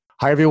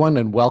Hi, everyone,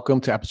 and welcome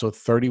to episode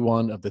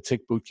 31 of the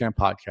Tick Bootcamp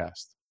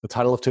podcast. The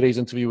title of today's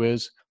interview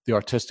is The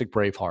Artistic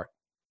Braveheart,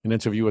 an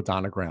interview with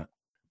Donna Grant.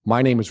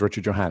 My name is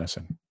Richard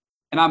Johannesson.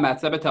 And I'm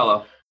Matt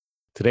Sabatello.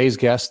 Today's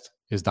guest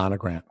is Donna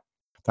Grant.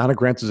 Donna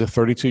Grant is a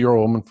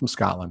 32-year-old woman from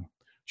Scotland.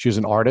 She is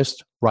an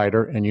artist,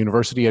 writer, and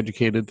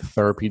university-educated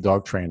therapy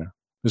dog trainer.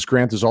 Ms.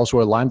 Grant is also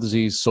a Lyme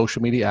disease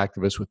social media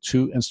activist with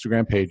 2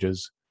 Instagram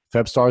pages,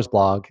 FebStars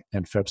blog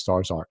and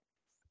FebStars art.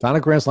 Donna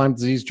Grant's Lyme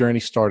disease journey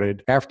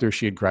started after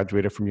she had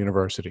graduated from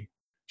university.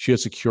 She had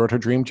secured her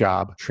dream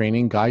job,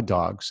 training guide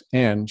dogs,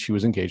 and she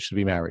was engaged to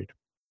be married.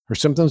 Her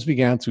symptoms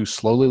began to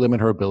slowly limit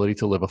her ability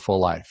to live a full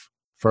life.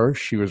 First,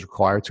 she was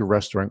required to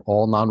rest during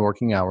all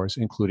non-working hours,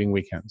 including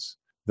weekends.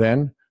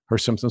 Then, her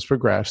symptoms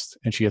progressed,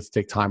 and she had to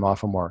take time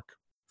off from work.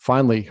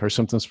 Finally, her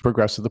symptoms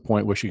progressed to the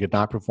point where she could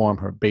not perform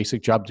her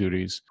basic job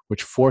duties,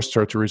 which forced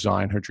her to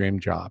resign her dream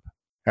job.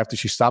 After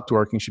she stopped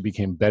working, she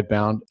became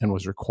bedbound and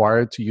was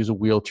required to use a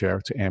wheelchair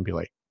to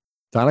ambulate.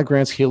 Donna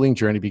Grant's healing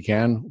journey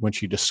began when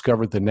she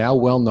discovered the now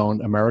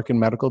well-known American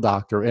medical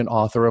doctor and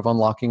author of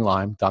Unlocking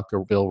Lyme, Dr.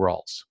 Bill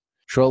Rawls.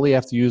 Shortly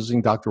after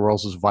using Dr.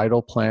 Rawls'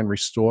 Vital Plan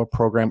Restore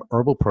program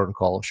herbal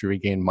protocol, she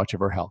regained much of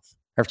her health.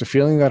 After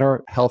feeling that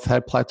her health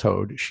had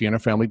plateaued, she and her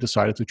family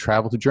decided to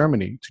travel to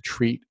Germany to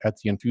treat at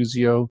the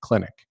Infusio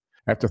Clinic.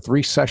 After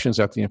 3 sessions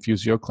at the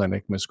Infusio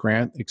Clinic, Ms.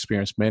 Grant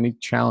experienced many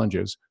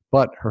challenges,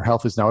 but her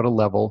health is now at a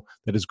level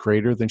that is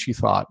greater than she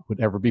thought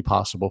would ever be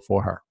possible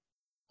for her.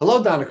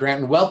 Hello, Donna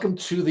Grant, and welcome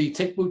to the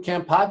Tick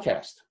Bootcamp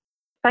podcast.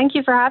 Thank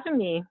you for having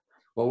me.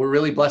 Well, we're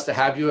really blessed to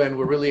have you, and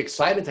we're really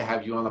excited to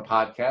have you on the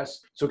podcast.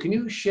 So can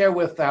you share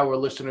with our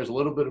listeners a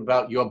little bit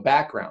about your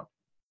background?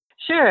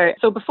 Sure.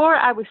 So before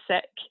I was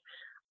sick,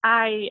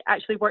 I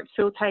actually worked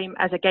full-time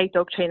as a guide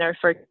dog trainer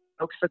for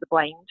Dogs for the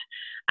Blind.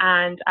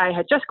 And I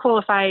had just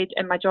qualified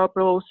in my job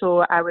role, so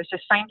I was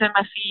just finding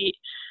my feet,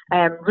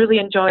 really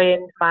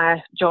enjoying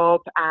my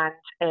job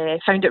and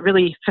found it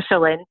really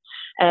fulfilling.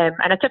 And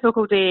a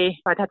typical day,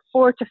 I'd had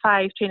 4 to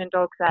 5 training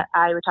dogs that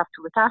I would have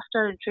to look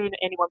after and train at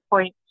any one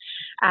point.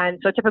 And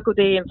so a typical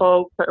day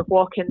involved sort of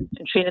walking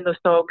and training those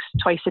dogs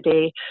twice a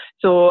day.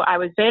 So I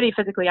was very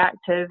physically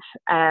active,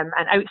 and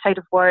outside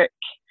of work,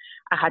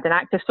 I had an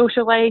active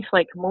social life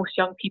like most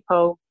young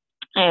people.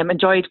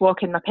 Enjoyed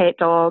walking my pet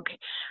dog,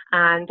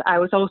 and I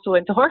was also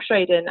into horse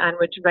riding and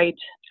would ride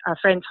a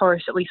friend's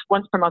horse at least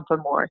once per month or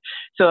more.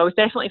 So I was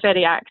definitely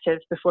very active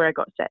before I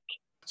got sick.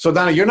 So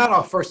Donna, you're not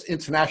our first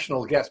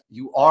international guest.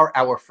 You are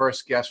our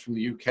first guest from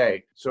the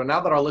UK. So now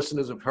that our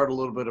listeners have heard a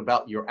little bit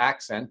about your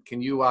accent, can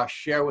you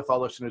share with our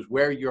listeners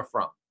where you're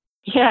from?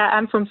 Yeah,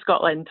 I'm from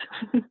Scotland.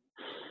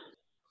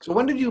 So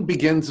when did you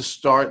begin to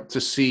start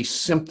to see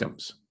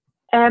symptoms?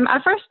 I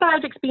first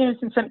started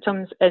experiencing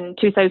symptoms in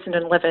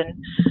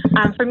 2011,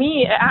 and for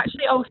me, it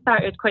actually all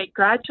started quite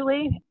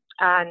gradually,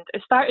 and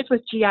it started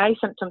with GI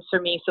symptoms for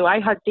me. So I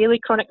had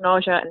daily chronic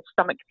nausea and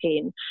stomach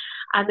pain,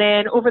 and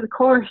then over the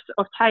course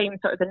of time,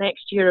 sort of the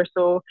next year or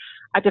so,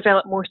 I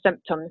developed more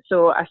symptoms.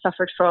 So I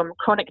suffered from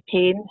chronic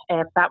pain,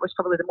 that was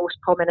probably the most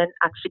prominent,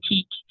 and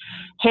fatigue,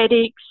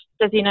 headaches,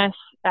 dizziness,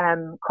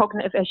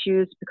 cognitive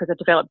issues because I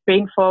developed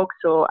brain fog,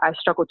 so I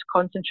struggled to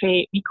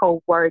concentrate,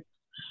 recall words,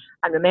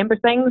 and remember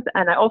things.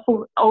 And I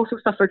also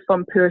suffered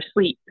from poor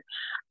sleep.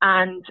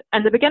 And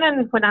in the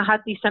beginning, when I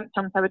had these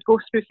symptoms, I would go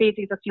through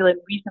phases of feeling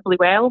reasonably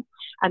well,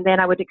 and then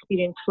I would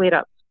experience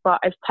flare-ups. But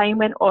as time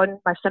went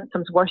on, my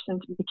symptoms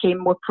worsened and became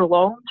more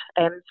prolonged,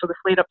 so the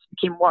flare-ups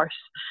became worse.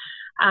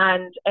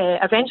 And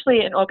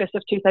eventually, in August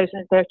of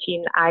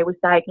 2013, I was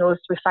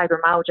diagnosed with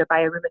fibromyalgia by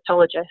a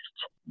rheumatologist.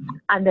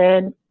 And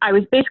then I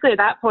was basically at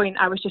that point,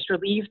 I was just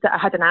relieved that I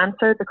had an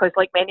answer, because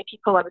like many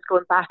people, I was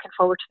going back and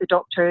forward to the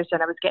doctors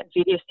and I was getting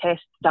various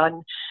tests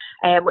done,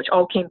 which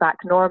all came back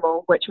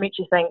normal, which makes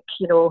you think,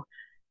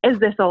 is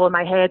this all in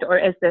my head or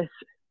is this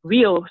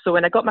real? So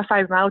when I got my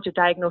fibromyalgia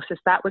diagnosis,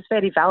 that was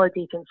very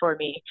validating for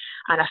me,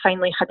 and I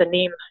finally had a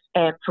name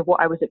for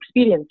what I was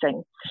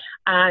experiencing.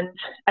 And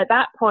at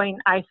that point,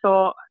 I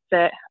thought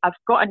that I've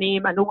got a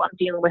name, I know what I'm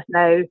dealing with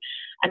now,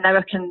 and now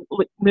I can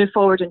move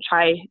forward and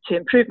try to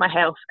improve my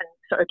health and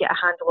sort of get a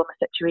handle on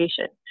my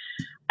situation.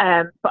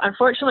 But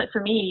unfortunately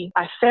for me,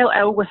 I fell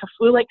ill with a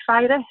flu-like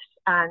virus,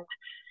 and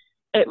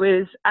it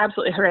was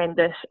absolutely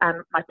horrendous,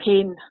 and my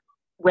pain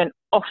went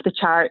off the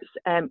charts.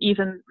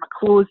 Even my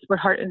clothes were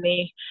hurting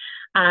me,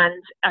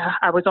 and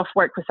I was off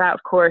work with that, of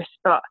course,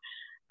 but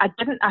I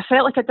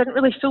felt like I didn't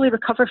really fully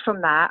recover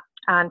from that.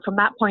 And from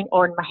that point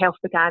on, my health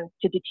began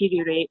to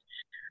deteriorate,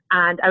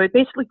 and I would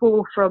basically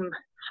go from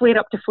flare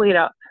up to flare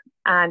up,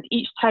 and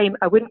each time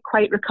I wouldn't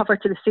quite recover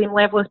to the same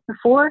level as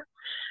before.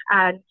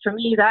 And for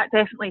me, that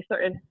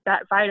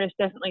virus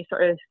definitely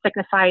sort of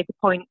signified the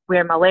point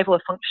where my level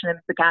of functioning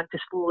began to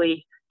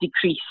slowly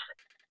decrease.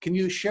 Can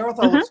you share with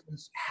our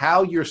listeners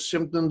how your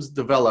symptoms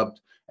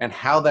developed and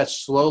how that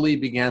slowly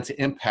began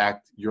to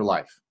impact your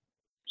life?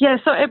 Yeah,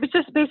 so it was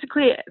just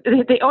basically,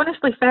 they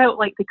honestly felt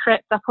like they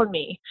crept up on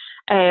me.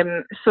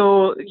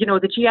 So,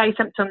 the GI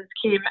symptoms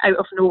came out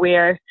of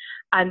nowhere.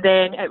 And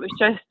then it was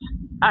just,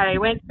 I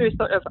went through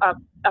sort of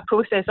a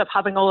process of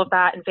having all of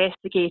that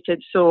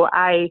investigated. So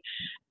I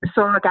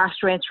saw a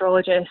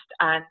gastroenterologist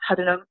and had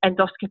an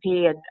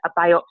endoscopy and a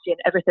biopsy, and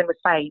everything was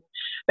fine.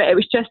 But it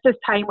was just as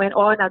time went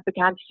on, I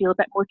began to feel a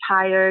bit more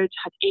tired,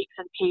 had aches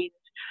and pains.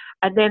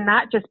 And then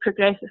that just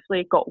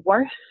progressively got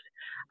worse.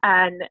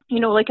 And,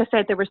 like I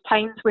said, there was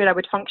times where I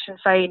would function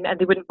fine and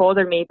they wouldn't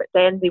bother me, but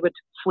then they would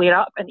flare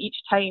up. And each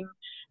time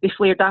they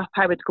flared up,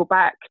 I would go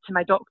back to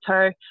my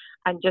doctor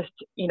and just,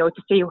 to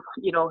say,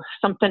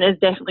 something is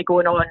definitely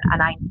going on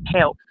and I need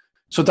help.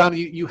 So, Donna,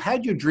 you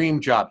had your dream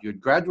job. You had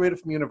graduated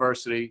from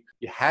university,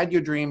 you had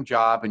your dream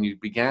job, and you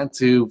began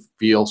to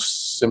feel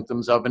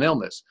symptoms of an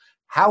illness.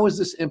 How is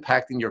this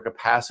impacting your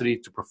capacity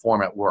to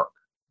perform at work?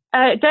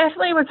 It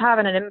definitely was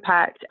having an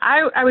impact.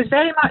 I was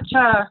very much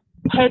a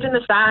head in the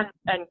sand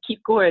and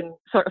keep going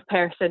sort of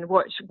person,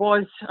 which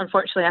was,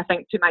 unfortunately, I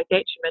think, to my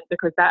detriment,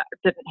 because that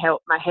didn't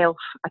help my health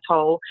at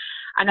all.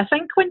 And I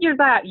think when you're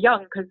that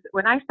young, because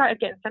when I started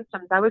getting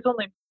symptoms, I was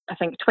only, I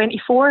think,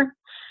 24.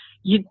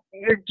 You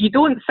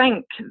don't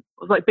think,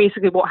 like,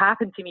 basically what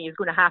happened to me is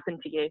going to happen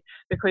to you,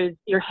 because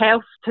your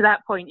health to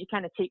that point you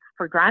kind of take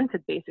for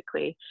granted,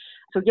 basically.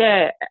 So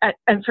yeah,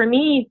 and for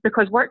me,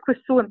 because work was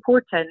so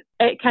important,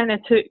 it kind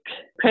of took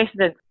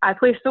precedence. I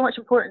placed so much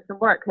importance in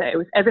work that it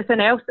was everything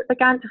else that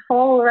began to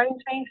fall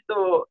around me.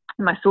 So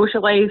my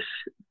social life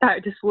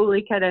started to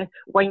slowly kind of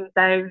wind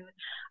down.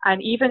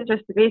 And even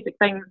just the basic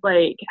things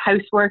like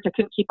housework, I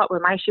couldn't keep up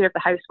with my share of the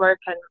housework,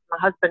 and my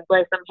husband,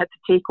 bless him, had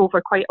to take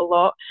over quite a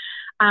lot.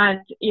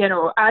 And,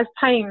 as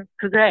time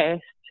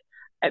progressed,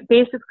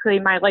 basically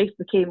my life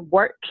became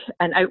work,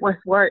 and out with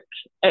work,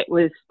 it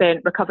was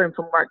spent recovering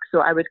from work. So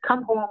I would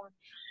come home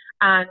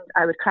and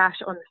I would crash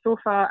on the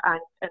sofa,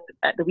 and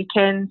at the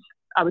weekends,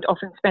 I would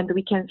often spend the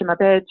weekends in my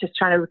bed just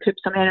trying to recoup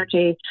some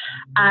energy.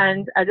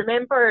 And I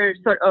remember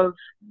sort of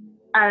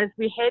as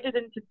we headed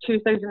into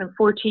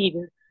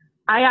 2014,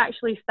 I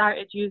actually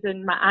started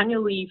using my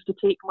annual leave to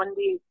take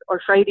Mondays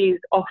or Fridays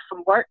off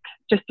from work,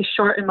 just to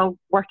shorten my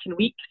working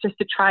week, just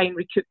to try and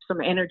recoup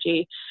some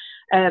energy.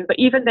 But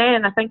even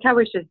then, I think I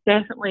was just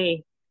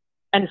definitely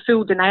in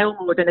full denial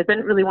mode, and I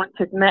didn't really want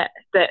to admit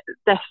that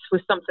this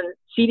was something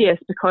serious,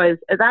 because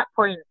at that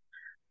point,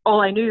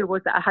 all I knew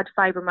was that I had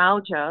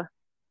fibromyalgia,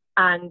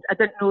 and I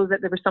didn't know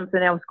that there was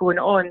something else going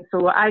on.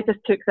 So I just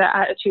took that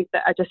attitude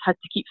that I just had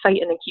to keep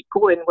fighting and keep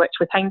going, which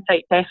with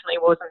hindsight definitely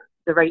wasn't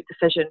the right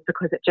decision,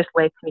 because it just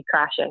led to me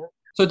crashing.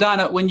 So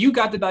Donna, when you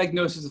got the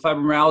diagnosis of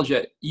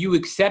fibromyalgia, you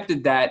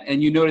accepted that,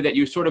 and you noted that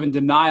you were sort of in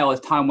denial as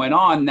time went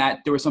on that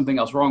there was something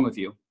else wrong with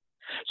you.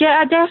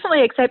 Yeah, I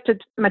definitely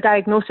accepted my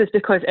diagnosis,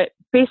 because it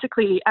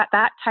basically, at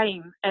that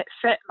time, it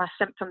fit my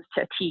symptoms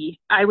to a T.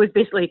 I was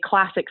basically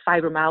classic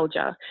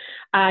fibromyalgia.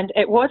 And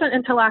it wasn't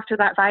until after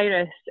that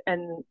virus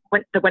in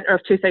the winter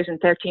of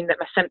 2013 that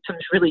my symptoms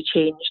really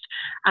changed.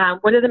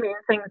 One of the main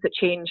things that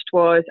changed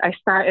was I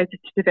started to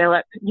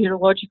develop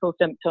neurological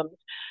symptoms.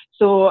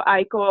 So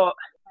I got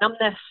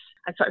numbness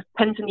and sort of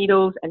pins and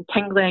needles and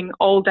tingling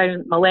all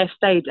down my left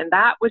side. And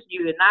that was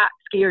new, and that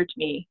scared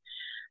me.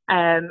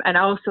 And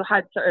I also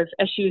had sort of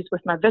issues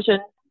with my vision.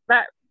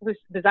 That was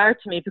bizarre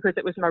to me, because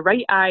it was my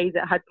right eye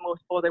that I had the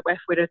most bother with,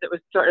 whereas it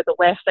was sort of the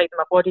left side of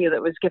my body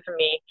that was giving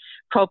me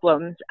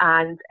problems.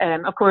 And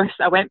of course,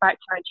 I went back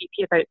to my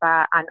GP about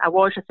that, and I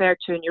was referred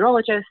to a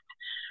neurologist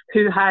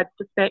who had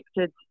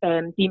suspected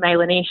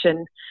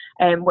demyelination,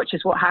 which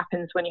is what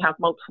happens when you have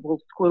multiple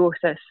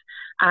sclerosis.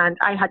 And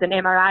I had an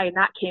MRI, and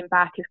that came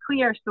back as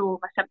clear, so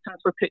my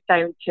symptoms were put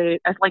down to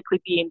as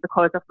likely being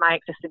because of my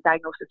existing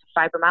diagnosis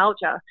of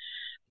fibromyalgia.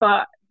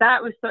 But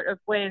that was sort of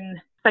when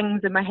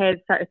things in my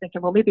head started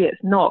thinking, well, maybe it's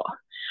not.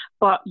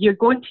 But you're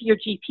going to your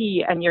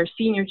GP, and you're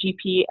seeing your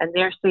GP, and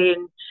they're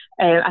saying,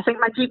 I think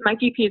my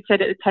GP had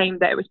said at the time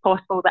that it was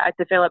possible that I'd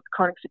developed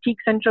chronic fatigue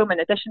syndrome in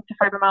addition to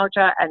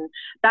fibromyalgia, and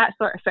that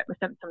sort of fit my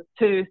symptoms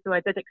too, so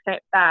I did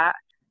accept that.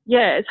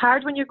 Yeah, it's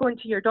hard when you're going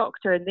to your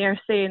doctor and they're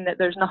saying that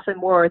there's nothing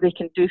more they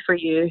can do for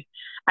you,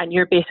 and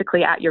you're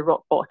basically at your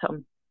rock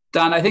bottom.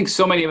 Don, I think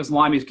so many of us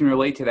Lymies can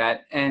relate to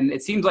that. And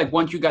it seems like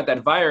once you got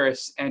that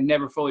virus and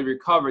never fully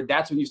recovered,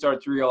 that's when you started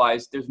to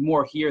realize there's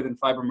more here than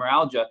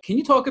fibromyalgia. Can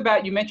you talk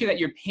about, you mentioned that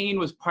your pain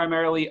was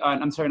primarily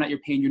on,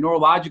 your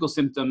neurological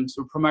symptoms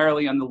were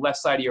primarily on the left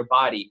side of your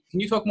body.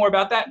 Can you talk more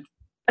about that?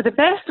 The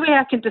best way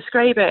I can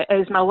describe it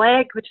is my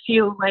leg would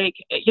feel like,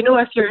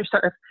 if you're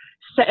sort of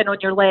sitting on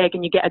your leg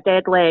and you get a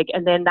dead leg,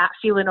 and then that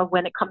feeling of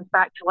when it comes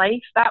back to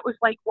life, that was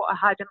like what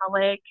I had in my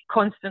leg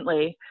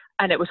constantly.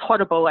 And it was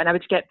horrible. And I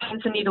would get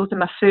pins and needles in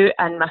my foot,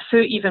 and my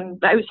foot, even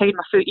the outside of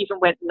my foot, even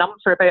went numb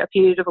for about a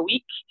period of a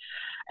week.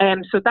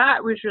 So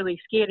that was really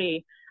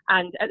scary.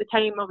 And at the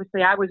time,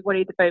 obviously, I was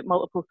worried about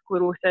multiple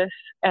sclerosis,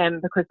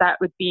 because that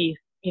would be,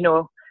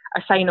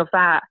 a sign of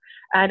that.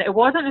 And it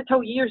wasn't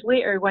until years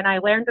later, when I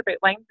learned about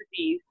Lyme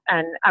disease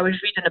and I was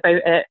reading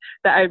about it,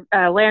 that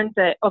I learned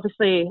that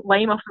obviously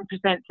Lyme often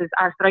presents as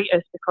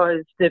arthritis,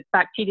 because the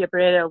bacteria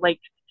Borrelia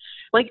likes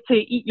like to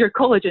eat your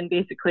collagen,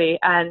 basically.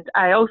 And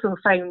I also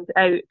found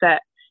out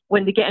that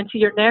when they get into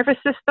your nervous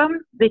system,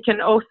 they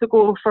can also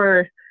go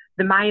for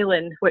the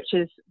myelin, which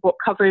is what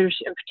covers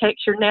and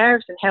protects your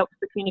nerves and helps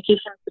the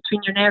communication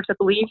between your nerves, I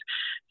believe.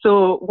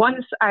 So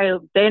once I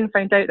then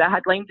found out that I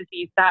had Lyme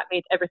disease, that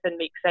made everything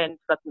make sense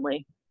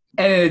suddenly.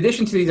 And in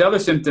addition to these other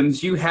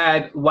symptoms, you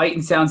had light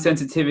and sound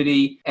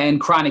sensitivity and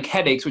chronic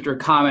headaches, which are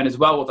common as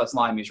well with us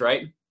Lymies,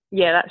 right?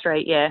 Yeah, that's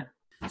right, yeah.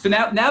 So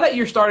now that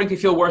you're starting to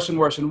feel worse and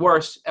worse and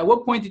worse, at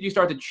what point did you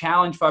start to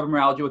challenge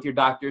fibromyalgia with your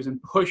doctors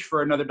and push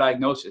for another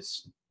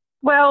diagnosis?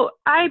 Well,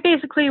 I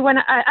basically, when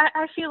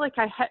I feel like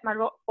I hit my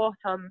rock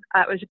bottom,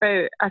 it was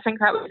about, I think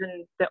that was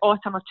in the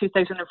autumn of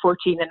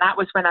 2014, and that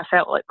was when I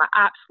felt like my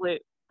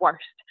absolute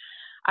worst.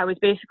 I was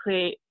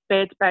basically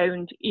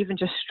bedbound, even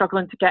just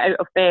struggling to get out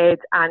of bed.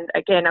 And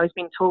again, I was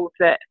being told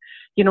that,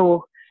 you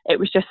know, it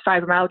was just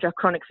fibromyalgia,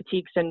 chronic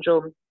fatigue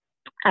syndrome.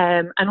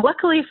 And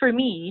luckily for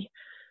me,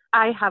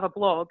 I have a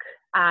blog,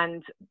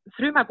 and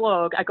through my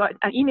blog, I got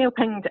an email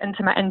pinged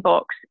into my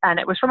inbox, and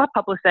it was from a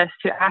publicist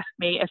who asked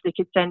me if they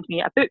could send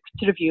me a book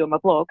to review on my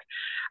blog.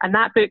 And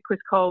that book was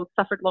called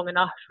Suffered Long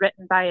Enough,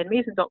 written by an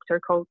amazing doctor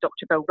called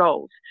Dr. Bill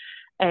Rawls.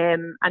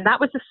 And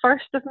that was the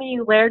first of me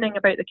learning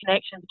about the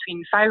connection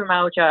between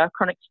fibromyalgia,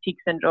 chronic fatigue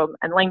syndrome,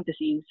 and Lyme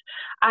disease.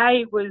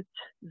 I was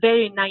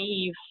very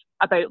naive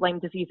about Lyme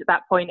disease at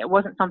that point. It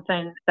wasn't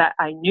something that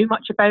I knew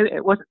much about.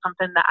 It wasn't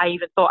something that I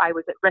even thought I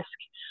was at risk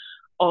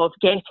of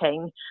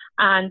getting.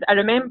 And I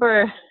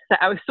remember that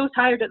I was so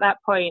tired at that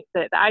point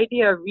that the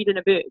idea of reading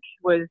a book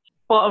was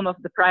bottom of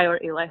the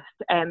priority list.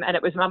 And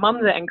it was my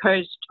mum that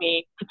encouraged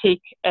me to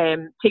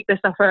take this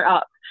effort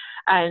up,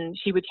 and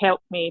she would help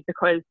me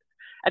because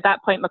at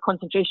that point my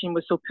concentration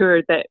was so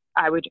poor that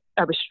I was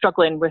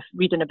struggling with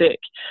reading a book.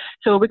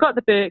 So we got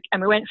the book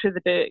and we went through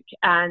the book,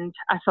 and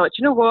I thought,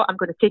 you know what, I'm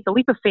going to take a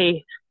leap of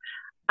faith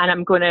and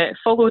I'm going to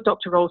follow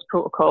Dr. Rawls'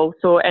 protocol.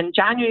 So in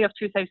January of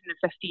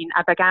 2015,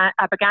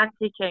 I began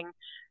taking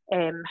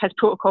his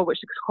protocol, which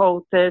is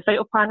called the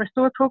Vital Plan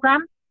Restore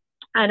program.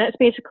 And it's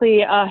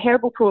basically a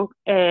herbal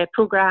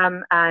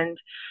program, and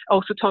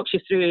also talks you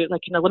through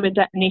like an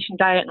elimination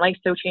diet and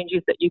lifestyle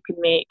changes that you can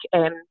make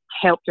to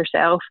help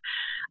yourself.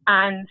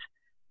 And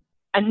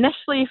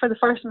initially, for the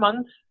first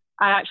month,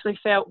 I actually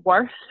felt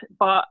worse,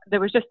 but there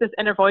was just this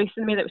inner voice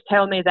in me that was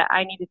telling me that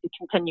I needed to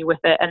continue with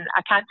it. And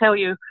I can't tell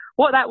you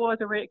what that was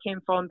or where it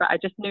came from, but I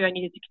just knew I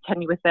needed to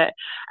continue with it.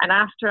 And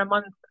after a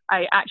month,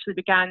 I actually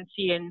began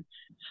seeing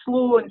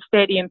slow and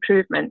steady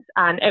improvements.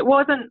 And it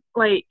wasn't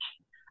like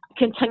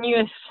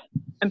continuous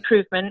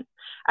improvement.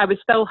 I would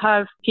still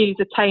have periods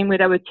of time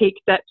where I would take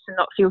dips and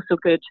not feel so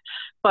good.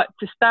 But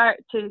to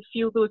start to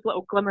feel those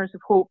little glimmers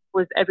of hope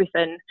was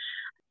everything.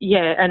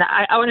 Yeah, and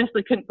I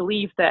honestly couldn't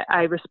believe that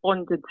I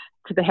responded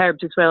to the herbs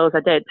as well as I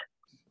did.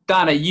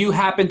 Donna, you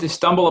happened to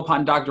stumble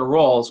upon Dr.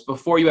 Rawls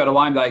before you had a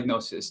Lyme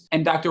diagnosis.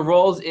 And Dr.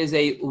 Rawls is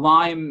a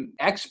Lyme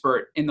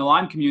expert in the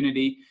Lyme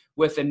community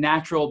with a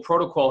natural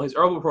protocol, his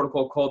herbal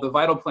protocol called the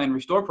Vital Plan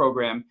Restore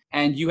program.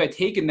 And you had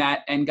taken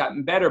that and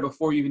gotten better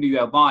before you even knew you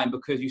had Lyme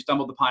because you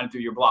stumbled upon it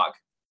through your blog.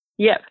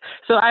 Yep.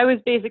 So I was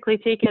basically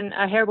taking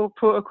a herbal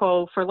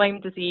protocol for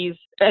Lyme disease,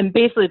 and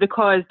basically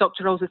because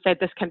Dr. Rawls had said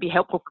this can be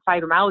helpful for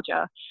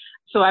fibromyalgia.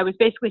 So I was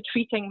basically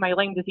treating my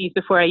Lyme disease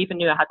before I even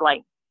knew I had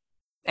Lyme.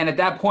 And at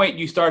that point,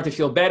 you started to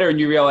feel better and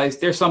you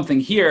realized there's something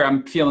here.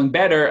 I'm feeling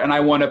better and I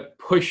want to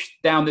push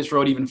down this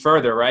road even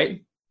further,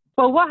 right?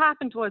 Well, what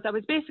happened was I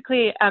was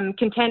basically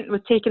content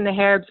with taking the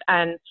herbs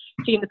and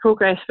seeing the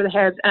progress for the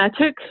herbs. And I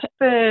took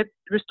the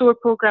Restore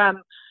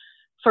program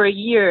for a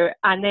year,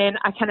 and then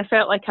I kind of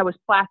felt like I was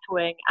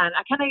plateauing. And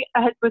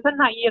within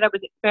that year, I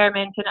was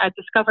experimenting. I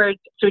discovered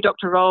through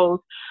Dr. Rawls,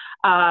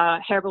 a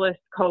herbalist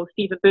called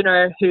Stephen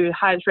Booner, who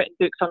has written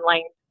books on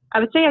Lyme. I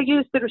would say I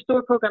used the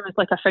Restore program as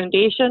like a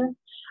foundation.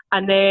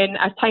 And then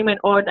as time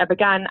went on, I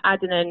began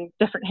adding in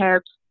different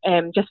herbs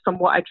just from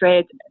what I'd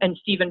read in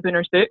Stephen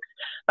Booner's books.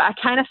 But I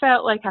kind of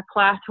felt like I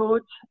plateaued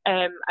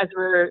as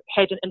we were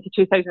heading into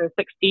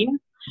 2016.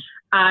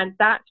 And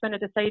that's when I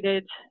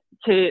decided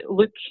to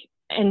look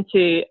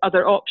into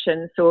other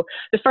options. So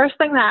the first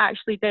thing that I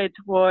actually did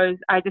was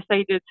I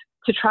decided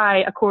to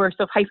try a course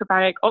of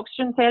hyperbaric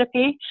oxygen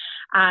therapy.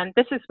 And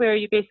this is where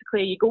you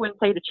go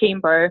inside a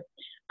chamber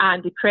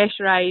and they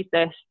pressurize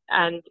this,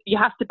 and you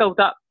have to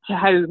build up to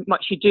how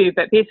much you do,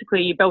 but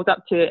basically you build up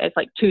to, it's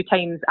like 2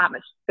 times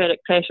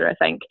atmospheric pressure, I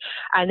think.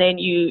 And then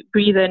you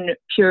breathe in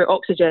pure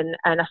oxygen,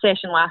 and a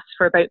session lasts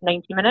for about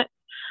 90 minutes.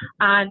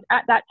 And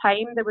at that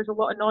time, there was a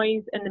lot of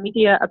noise in the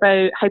media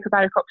about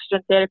hyperbaric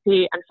oxygen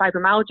therapy and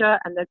fibromyalgia,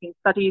 and there have been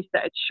studies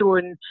that had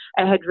shown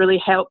it had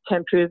really helped to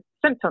improve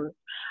symptoms.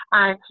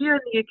 And here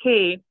in the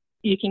UK,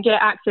 you can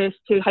get access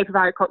to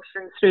hyperbaric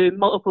oxygen through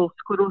multiple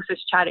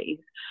sclerosis charities.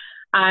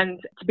 And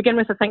to begin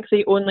with, I think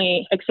they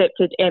only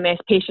accepted MS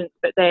patients,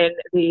 but then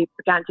they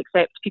began to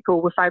accept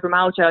people with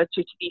fibromyalgia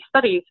due to these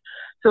studies.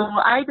 So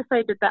I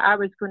decided that I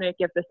was going to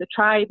give this a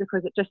try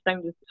because it just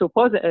sounded so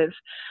positive.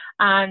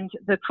 And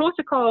the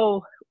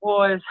protocol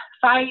was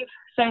 5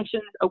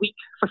 sessions a week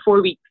for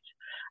 4 weeks.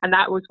 And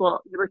that was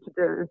what you were to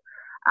do.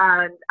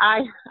 And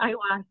I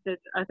lasted,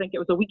 I think it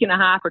was a week and a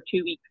half or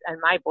 2 weeks, and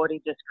my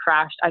body just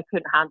crashed. I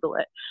couldn't handle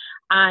it.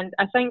 And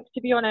I think,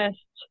 to be honest,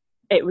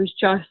 it was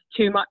just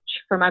too much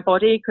for my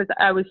body, because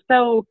I was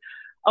still,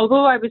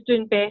 although I was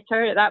doing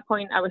better at that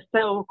point, I was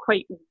still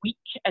quite weak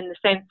in the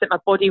sense that my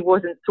body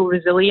wasn't so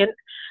resilient,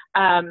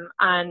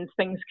 and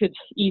things could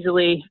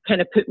easily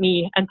kind of put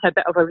me into a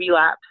bit of a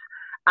relapse.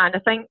 And I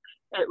think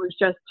it was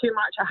just too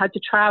much. I had to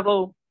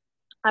travel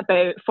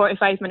about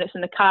 45 minutes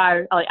in the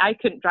car. Like, I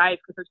couldn't drive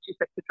because I was too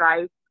sick to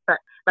drive, but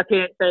my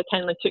parents very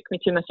kindly took me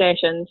to my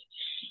sessions.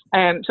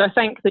 So I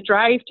think the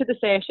drive to the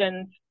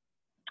sessions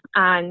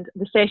and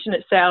the session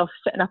itself,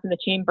 sitting up in the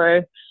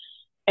chamber,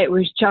 it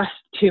was just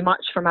too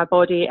much for my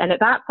body. And at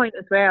that point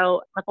as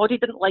well, my body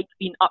didn't like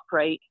being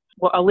upright.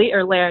 What I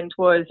later learned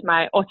was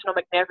my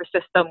autonomic nervous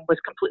system was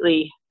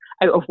completely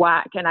out of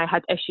whack, and I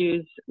had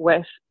issues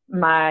with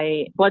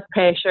my blood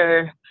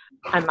pressure,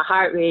 and my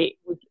heart rate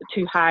was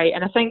too high.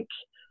 And I think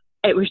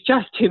it was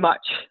just too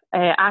much,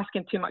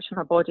 asking too much of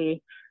my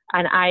body.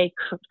 And I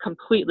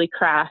completely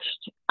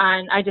crashed.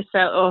 And I just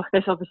felt, oh,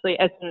 this obviously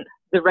isn't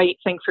the right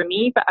thing for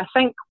me. But I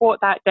think what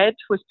that did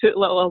was put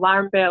little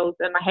alarm bells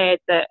in my head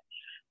that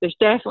there's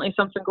definitely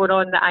something going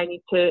on that I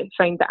need to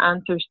find the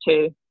answers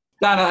to.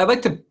 Donna, I'd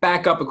like to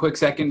back up a quick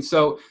second.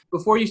 So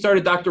before you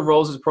started Dr.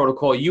 Rolls'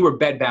 protocol, you were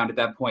bedbound at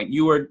that point.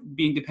 You were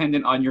being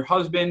dependent on your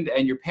husband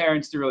and your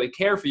parents to really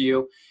care for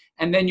you.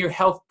 And then your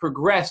health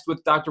progressed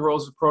with Dr.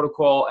 Rolls'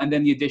 protocol and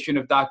then the addition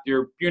of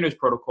Dr. Buhner's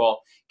protocol.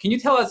 Can you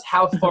tell us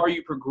how far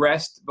you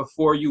progressed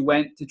before you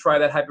went to try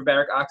that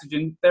hyperbaric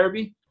oxygen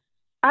therapy?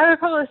 I would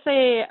probably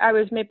say I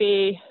was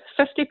maybe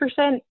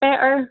 50%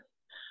 better.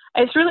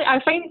 It's really,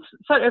 I find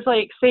sort of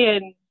like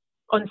saying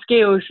on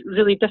scales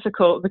really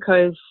difficult,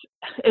 because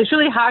it's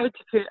really hard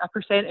to put a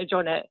percentage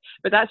on it.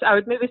 But I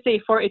would maybe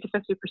say 40 to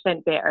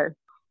 50% better.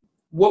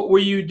 What were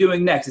you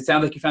doing next? It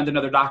sounds like you found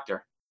another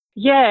doctor.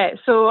 Yeah,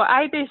 so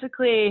I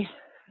basically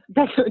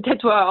did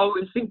what I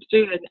always seem to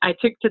do, and I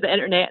took to the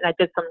internet and I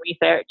did some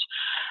research,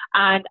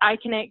 and I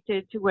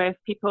connected with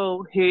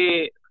people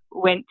who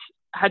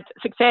had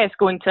success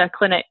going to a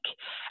clinic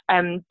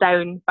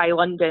down by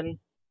London,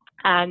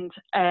 and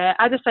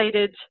I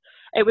decided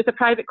it was a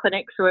private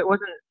clinic, so it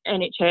wasn't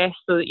NHS,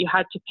 so that you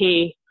had to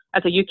pay,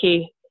 as a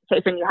UK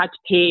citizen, you had to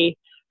pay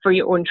for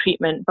your own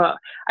treatment. But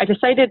I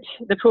decided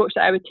the approach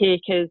that I would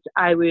take is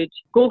I would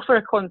go for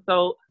a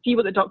consult, see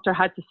what the doctor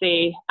had to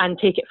say, and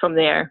take it from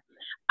there.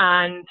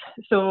 And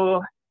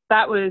so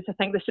that was, I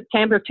think, the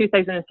September of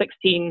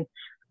 2016.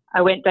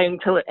 I went down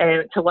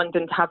to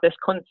London to have this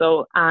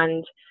consult,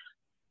 and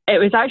it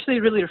was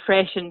actually really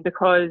refreshing,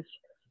 because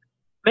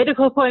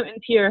medical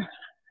appointments here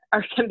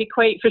can be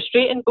quite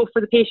frustrating, both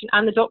for the patient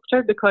and the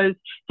doctor, because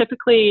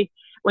typically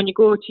when you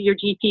go to your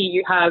GP,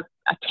 you have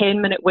a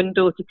 10-minute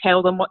window to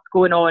tell them what's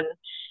going on.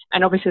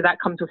 And obviously that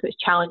comes with its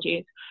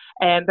challenges.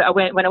 But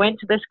when I went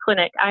to this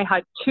clinic, I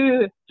had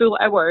 2 full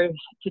hours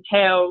to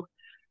tell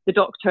the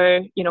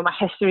doctor, my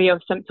history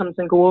of symptoms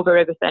and go over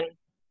everything.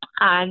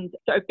 And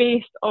sort of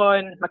based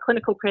on my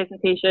clinical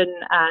presentation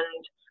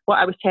and what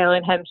I was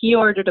telling him, he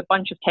ordered a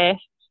bunch of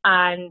tests,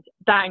 and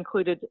that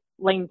included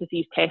Lyme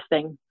disease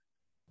testing.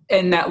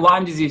 And that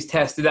Lyme disease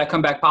test, did that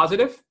come back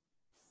positive?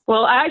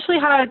 Well, I actually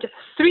had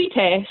 3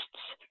 tests.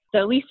 The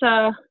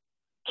ELISA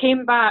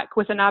came back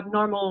with an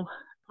abnormal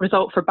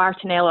result for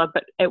Bartonella,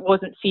 but it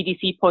wasn't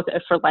CDC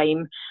positive for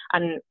Lyme.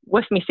 And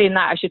with me saying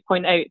that, I should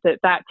point out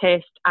that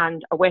test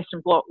and a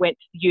Western blot went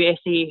to the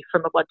USA for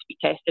my blood to be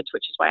tested,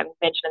 which is why I'm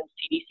mentioning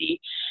CDC.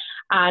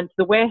 And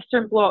the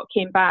Western blot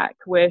came back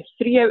with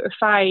 3 out of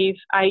 5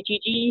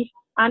 IgG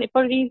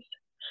antibodies,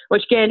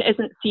 which again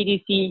isn't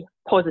CDC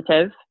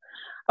positive.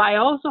 But I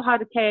also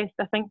had a test,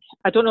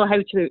 I don't know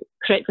how to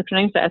correctly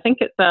pronounce it. I think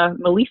it's a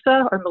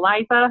Melissa or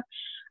Melisa,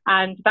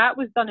 and that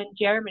was done in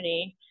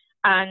Germany.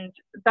 And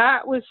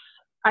that was,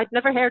 I'd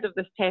never heard of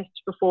this test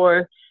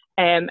before,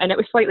 and it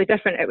was slightly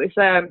different. It was,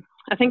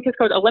 I think it's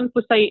called a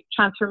lymphocyte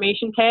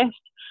transformation test.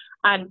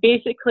 And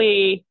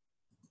basically,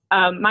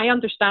 my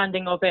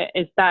understanding of it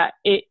is that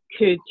it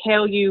could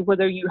tell you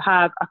whether you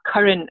have a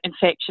current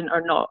infection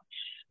or not.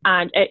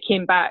 And it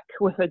came back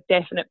with a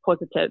definite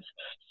positive.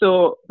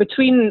 So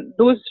between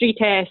those 3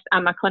 tests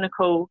and my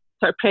clinical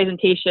sort of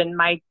presentation,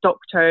 my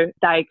doctor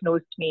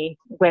diagnosed me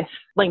with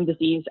Lyme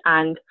disease,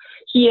 and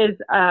he is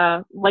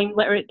a Lyme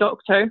literate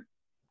doctor.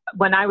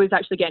 When I was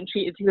actually getting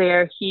treated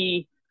there,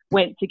 he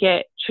went to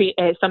get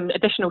some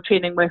additional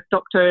training with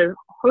Dr.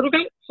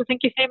 Horowitz, I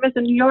think his name is,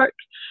 in New York.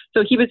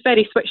 So he was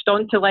very switched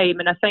on to Lyme,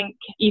 and I think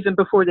even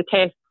before the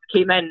tests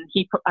came in,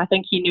 I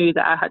think he knew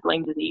that I had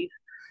Lyme disease.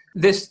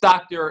 This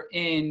doctor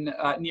in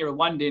near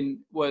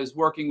London was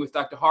working with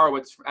Dr.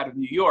 Horowitz out of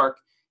New York,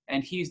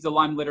 and he's the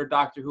Lyme litter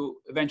doctor who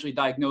eventually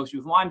diagnosed you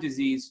with Lyme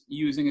disease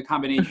using a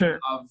combination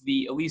of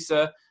the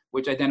ELISA,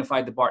 which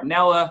identified the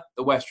Bartonella,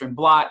 the Western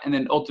blot, and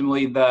then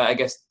ultimately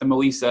the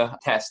Melissa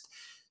test.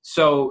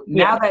 So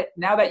now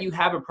that you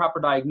have a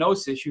proper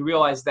diagnosis, you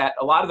realize that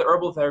a lot of the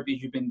herbal therapies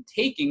you've been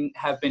taking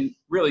have been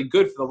really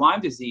good for the Lyme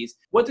disease.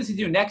 What does he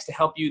do next to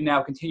help you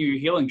now continue your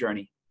healing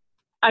journey?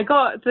 I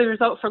got the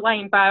result for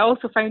Lyme, but I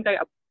also found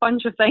out a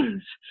bunch of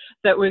things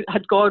that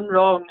had gone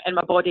wrong in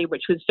my body,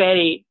 which was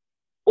very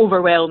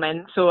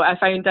overwhelming. So I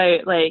found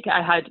out like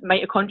I had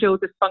mitochondrial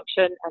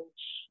dysfunction, and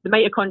the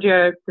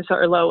mitochondria are the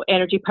sort of little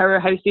energy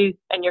powerhouses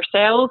in your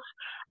cells,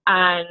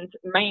 and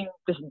mine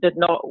just did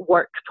not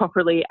work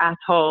properly at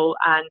all,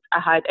 and I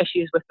had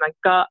issues with my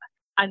gut.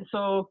 And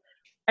so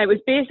it was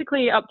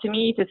basically up to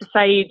me to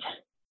decide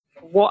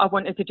what I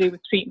wanted to do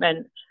with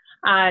treatment.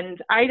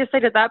 And I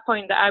decided at that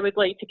point that I would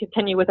like to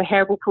continue with a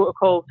herbal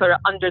protocol sort of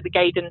under the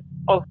guidance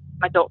of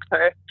my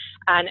doctor.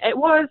 And it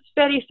was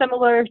very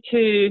similar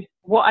to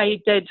what I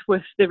did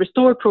with the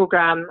Restore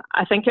program.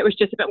 I think it was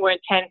just a bit more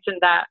intense in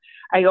that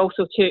I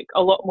also took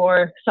a lot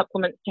more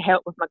supplements to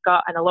help with my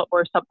gut and a lot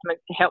more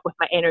supplements to help with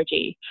my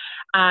energy.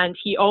 And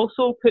he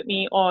also put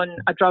me on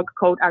a drug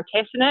called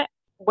artesunate,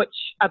 which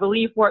I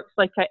believe works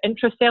like an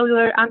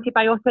intracellular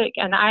antibiotic.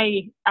 And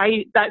I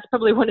that's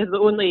probably one of the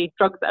only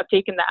drugs that I've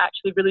taken that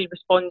actually really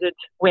responded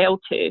well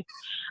to.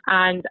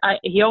 And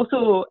he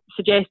also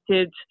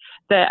suggested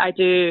that I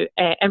do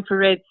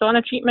infrared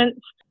sauna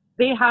treatments.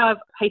 They have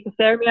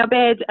hypothermia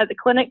bed at the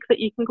clinic that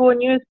you can go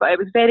and use, but it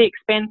was very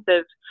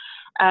expensive.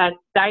 And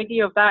the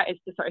idea of that is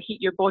to sort of heat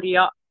your body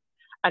up,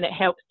 and it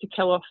helps to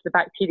kill off the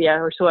bacteria,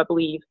 or so I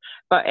believe.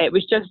 But it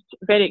was just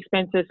very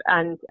expensive,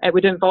 and it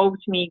would involve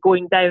me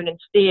going down and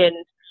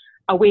staying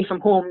away from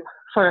home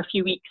for a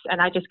few weeks,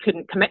 and I just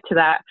couldn't commit to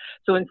that.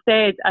 So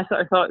instead, I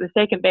sort of thought the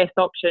second best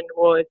option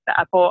was that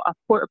I bought a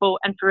portable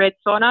infrared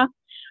sauna.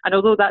 And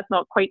although that's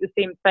not quite the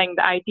same thing,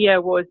 the idea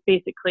was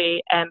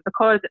basically,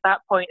 because at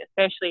that point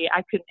especially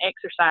I couldn't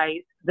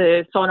exercise,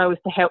 the sauna was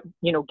to help,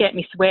 get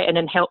me sweating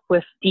and help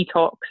with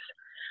detox.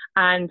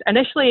 And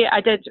initially I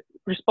did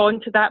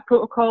respond to that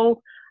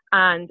protocol,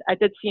 and I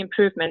did see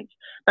improvement.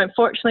 But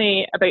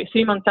unfortunately, about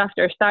 3 months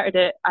after I started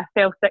it, I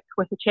fell sick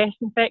with a chest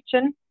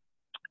infection,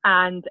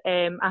 and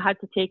I had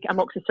to take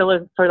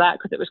amoxicillin for that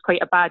because it was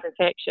quite a bad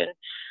infection.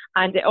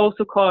 And it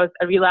also caused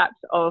a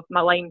relapse of my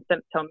Lyme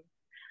symptoms.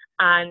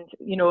 And,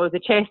 the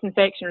chest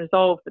infection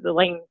resolved, but the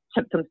Lyme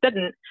symptoms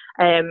didn't.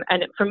 And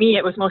for me,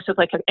 it was mostly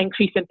like an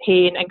increase in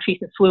pain, increase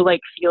in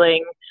flu-like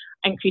feeling,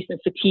 increase in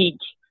fatigue.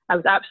 I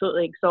was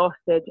absolutely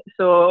exhausted.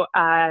 So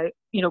I,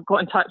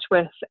 got in touch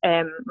with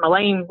my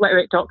Lyme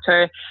literate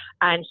doctor,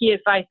 and he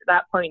advised at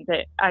that point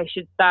that I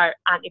should start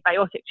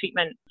antibiotic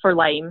treatment for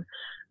Lyme.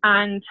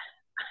 And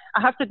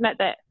I have to admit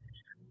that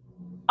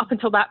up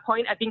until that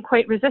point, I'd been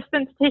quite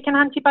resistant to taking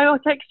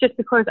antibiotics just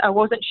because I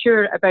wasn't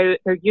sure about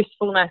their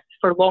usefulness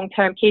for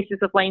long-term cases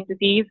of Lyme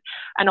disease,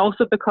 and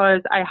also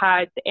because I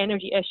had the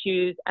energy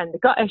issues and the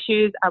gut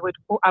issues. I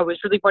was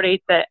really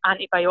worried that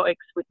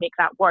antibiotics would make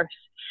that worse.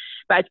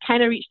 But I'd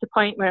kind of reached the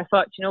point where I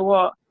thought, you know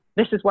what,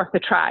 this is worth a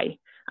try.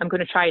 I'm going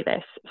to try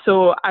this.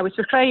 So I was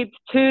prescribed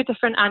 2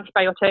 different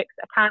antibiotics.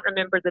 I can't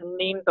remember the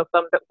names of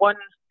them, but one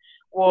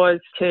was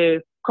to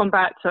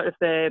combat sort of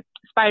the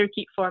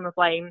spirochete form of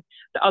Lyme.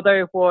 The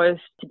other was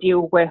to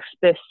deal with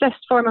the cyst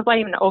form of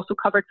Lyme, and it also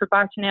covered for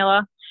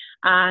Bartonella.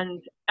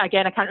 And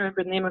again, I can't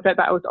remember the name of it,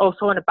 but I was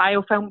also on a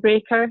biofilm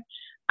breaker.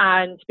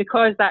 And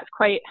because that's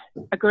quite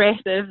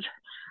aggressive,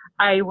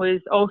 I was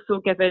also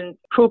given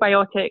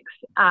probiotics,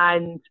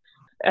 and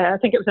I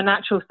think it was a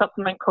natural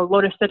supplement called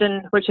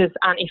Lauricidin, which is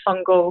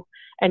antifungal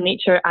in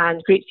nature,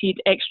 and grapeseed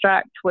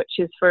extract, which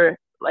is for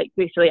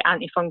basically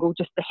antifungal,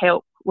 just to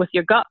help with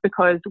your gut,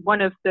 because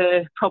one of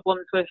the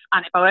problems with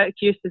antibiotic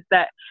use is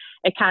that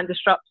it can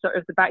disrupt sort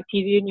of the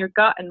bacteria in your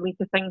gut and lead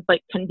to things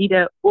like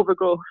candida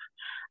overgrowth.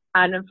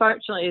 And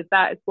unfortunately,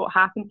 that is what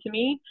happened to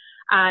me.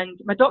 And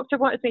my doctor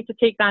wanted me to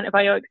take the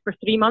antibiotics for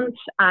 3 months,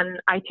 and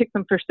I took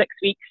them for 6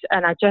 weeks,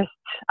 and I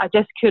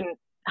just couldn't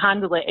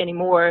handle it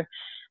anymore.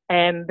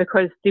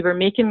 Because they were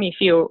making me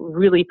feel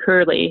really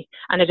poorly,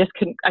 and I just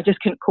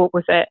couldn't cope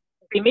with it.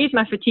 They made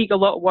my fatigue a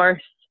lot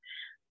worse,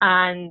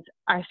 and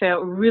I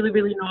felt really,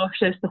 really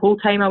nauseous the whole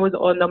time I was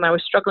on them. I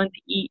was struggling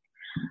to eat,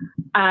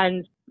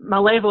 and my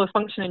level of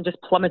functioning just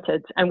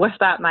plummeted. And with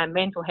that, my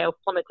mental health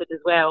plummeted as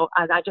well.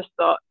 And I just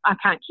thought, I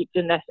can't keep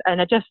doing this. And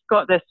I just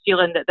got this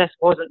feeling that this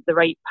wasn't the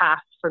right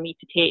path for me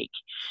to take.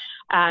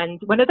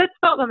 And when I did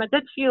stop them, I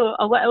did feel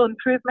a little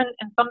improvement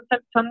in some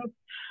symptoms.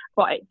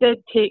 But it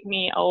did take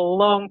me a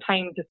long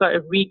time to sort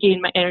of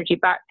regain my energy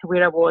back to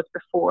where I was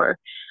before.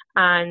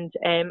 And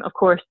of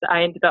course,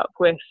 I ended up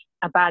with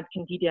a bad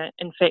candida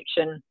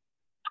infection.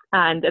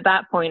 And at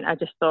that point, I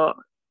just thought,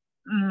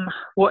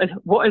 what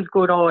is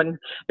going on?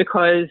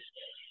 Because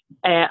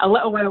a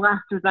little while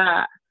after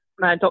that,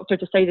 my doctor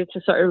decided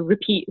to sort of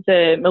repeat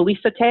the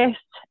Melissa test,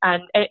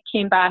 and it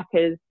came back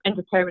as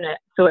indeterminate.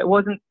 So it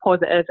wasn't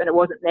positive and it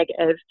wasn't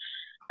negative.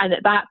 And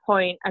at that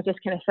point, I just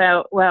kind of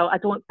felt, well, I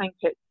don't think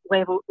it's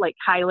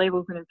high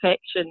levels of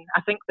infection.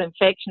 I think the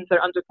infections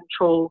are under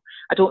control.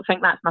 I don't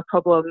think that's my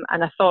problem.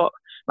 And I thought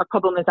my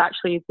problem is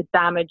actually the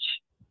damage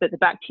that the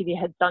bacteria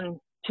had done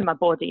to my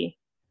body.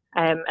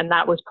 And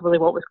that was probably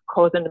what was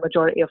causing the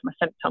majority of my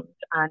symptoms.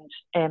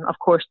 And of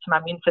course, to my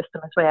immune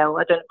system as well.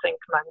 I didn't think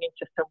my immune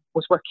system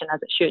was working as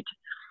it should.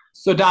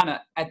 So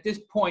Donna, at this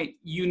point,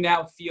 you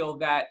now feel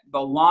that the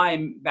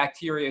Lyme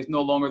bacteria is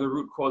no longer the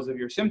root cause of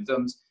your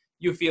symptoms.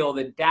 You feel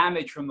the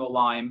damage from the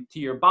Lyme to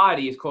your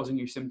body is causing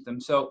your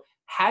symptoms. So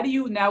how do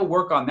you now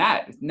work on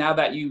that? Now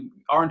that you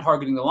aren't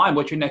targeting the Lyme,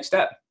 what's your next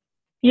step?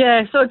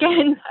 Yeah, so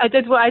again, I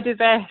did what I do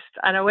best,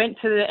 and I went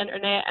to the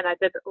internet and I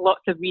did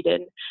lots of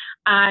reading.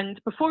 And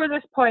before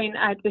this point,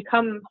 I'd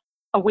become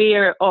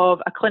aware of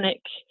a clinic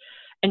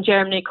in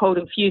Germany called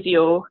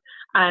Infusio,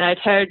 and I'd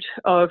heard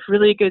of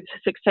really good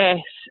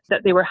success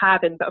that they were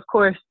having. But of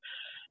course,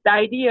 the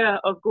idea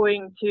of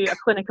going to a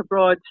clinic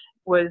abroad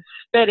was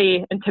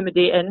very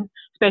intimidating,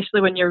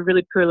 especially when you're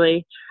really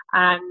poorly.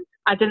 And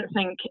I didn't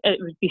think it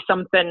would be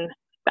something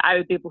that I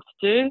would be able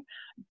to do.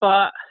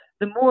 But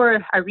the more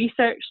I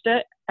researched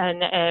it,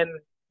 and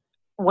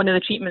one of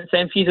the treatments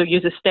that Infusio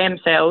uses stem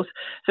cells.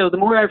 So the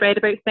more I read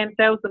about stem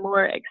cells, the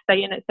more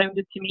exciting it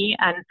sounded to me.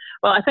 And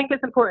well, I think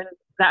it's important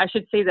that I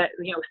should say that,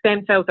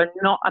 stem cells are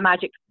not a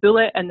magic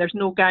bullet, and there's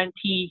no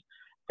guarantee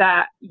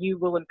that you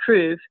will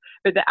improve.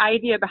 But the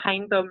idea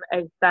behind them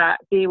is that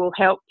they will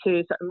help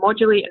to sort of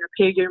modulate and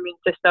repair your immune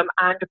system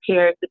and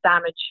repair the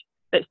damage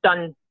that's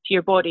done to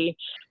your body.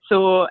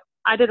 So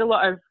I did a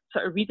lot of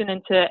sort of reading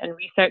into it and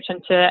research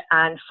into it,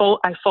 and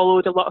I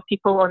followed a lot of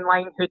people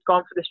online who'd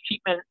gone for this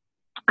treatment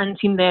and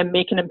seen them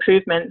making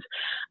improvements.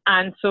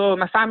 And so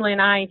my family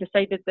and I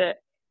decided that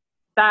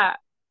that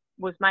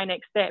was my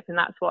next step, and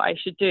that's what I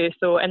should do.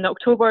 So in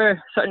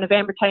October, sort of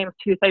November time of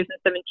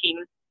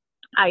 2017,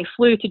 I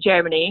flew to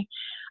Germany,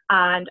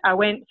 and I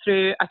went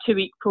through a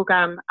 2-week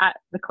program at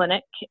the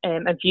clinic,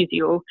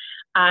 Infusio.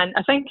 And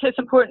I think it's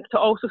important to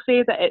also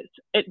say that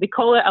they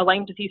call it a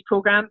Lyme disease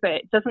program, but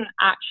it doesn't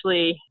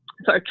actually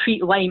sort of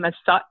treat Lyme as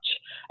such.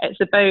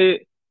 It's about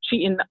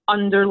treating the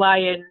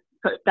underlying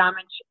sort of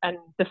damage and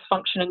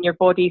dysfunction in your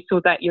body so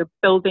that you're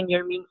building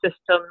your immune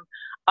system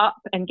up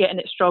and getting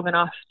it strong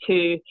enough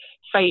to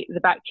fight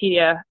the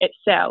bacteria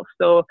itself.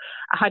 So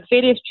I had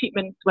various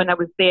treatments when I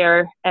was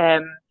there,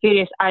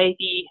 various IV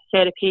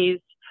therapies.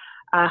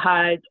 I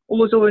had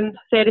ozone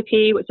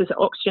therapy, which is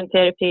oxygen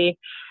therapy,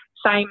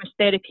 sinus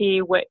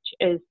therapy, which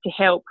is to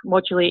help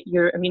modulate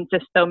your immune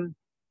system.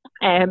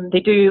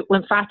 They do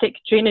lymphatic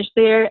drainage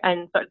there,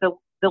 and sort of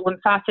the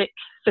lymphatic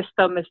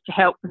system is to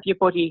help with your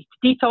body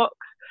to detox.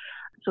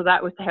 So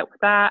that was to help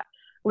with that.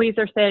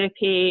 Laser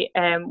therapy,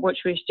 which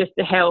was just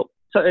to help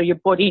sort of your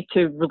body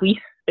to release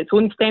its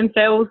own stem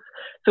cells.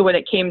 So when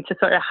it came to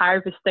sort of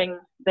harvesting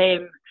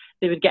them,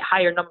 they would get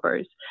higher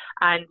numbers.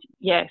 And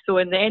yeah, so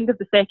in the end of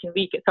the second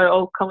week, it sort of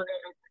all culminated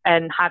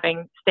in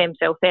having stem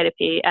cell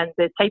therapy. And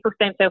the type of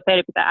stem cell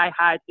therapy that I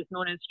had is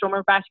known as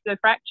stromal vascular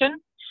fraction.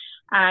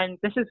 And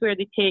this is where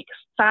they take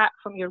fat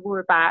from your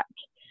lower back.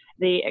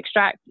 They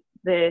extract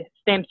the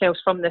stem cells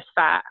from this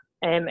fat.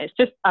 It's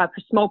just a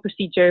small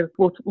procedure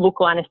with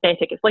local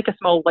anesthetic. It's like a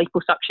small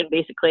liposuction,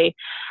 basically.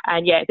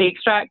 And yeah, they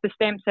extract the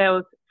stem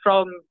cells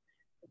from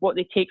what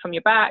they take from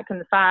your back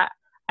and the fat,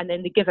 and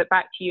then they give it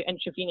back to you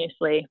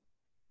intravenously.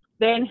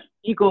 Then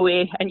you go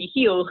away and you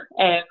heal.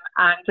 And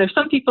there's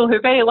some people who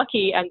are very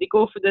lucky and they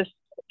go for this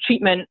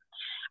treatment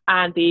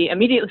and they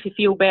immediately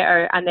feel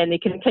better, and then they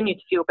continue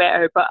to feel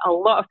better. But a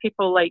lot of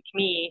people like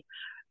me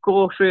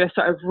go through a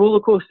sort of roller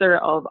coaster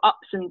of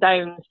ups and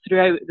downs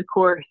throughout the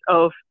course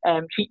of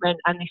treatment.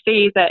 And they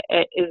say that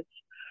it is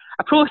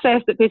a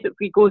process that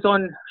basically goes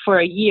on for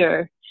a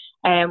year,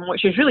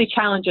 which is really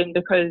challenging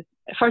because,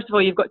 first of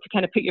all, you've got to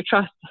kind of put your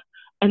trust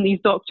in these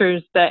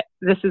doctors that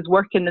this is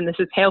working and this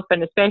is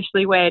helping,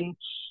 especially when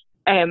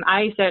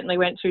I certainly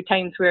went through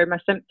times where my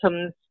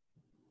symptoms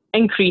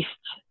increased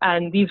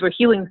and these were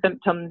healing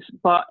symptoms,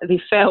 but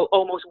they felt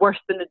almost worse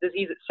than the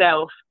disease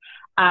itself.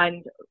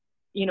 And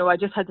I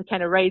just had to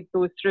kind of ride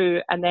those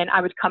through, and then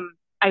I would come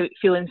out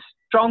feeling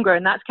stronger.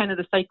 And that's kind of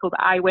the cycle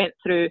that I went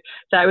through.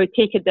 So I would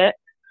take a dip,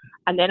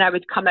 and then I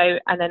would come out,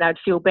 and then I'd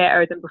feel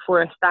better than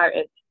before I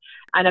started.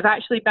 And I've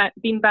actually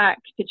been back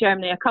to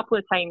Germany a couple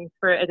of times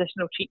for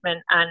additional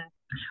treatment. And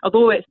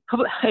although it's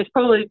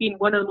probably been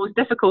one of the most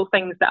difficult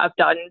things that I've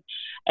done,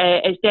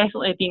 it's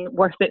definitely been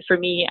worth it for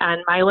me.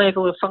 And my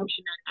level of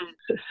functioning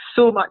is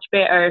so much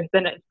better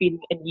than it's been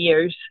in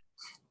years.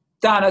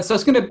 Donna, so I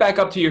was going to back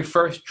up to your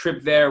first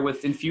trip there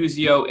with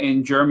Infusio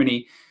in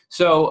Germany.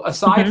 So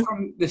aside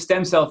from the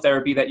stem cell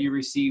therapy that you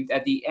received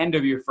at the end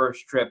of your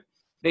first trip,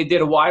 they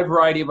did a wide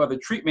variety of other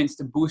treatments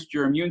to boost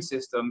your immune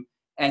system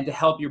and to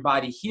help your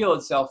body heal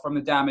itself from the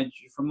damage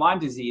from Lyme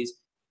disease.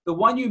 The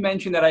one you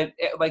mentioned that I'd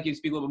like you to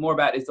speak a little bit more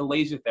about is the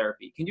laser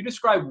therapy. Can you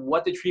describe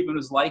what the treatment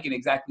was like and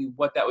exactly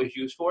what that was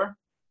used for?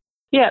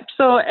 Yeah,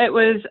 so it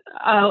was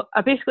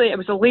basically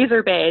a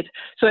laser bed.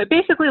 So it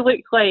basically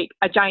looked like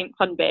a giant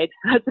sunbed.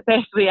 That's the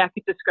best way I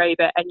could describe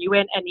it. And you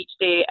went in each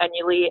day and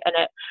you lay in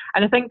it.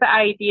 And I think the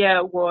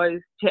idea was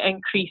to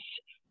increase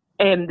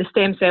the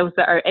stem cells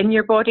that are in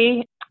your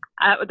body.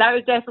 That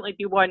would definitely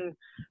be one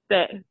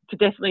that to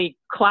definitely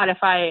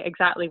clarify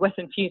exactly with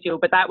Infusio,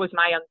 but that was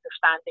my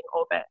understanding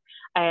of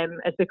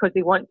it. It's because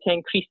they want to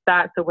increase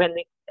that, so when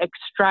they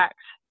extract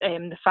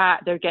the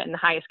fat, they're getting the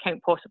highest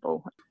count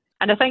possible.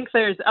 And I think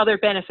there's other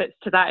benefits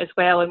to that as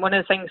well. And one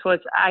of the things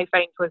I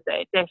found was that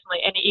it definitely,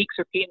 any aches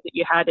or pains that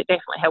you had, it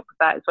definitely helped with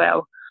that as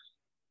well.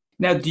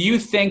 Now, do you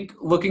think,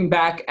 looking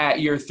back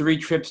at your 3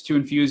 trips to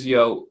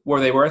Infusio, were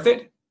they worth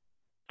it?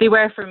 They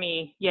were for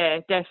me, yeah,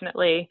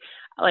 definitely.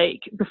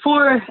 Like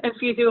before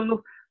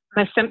Infusio,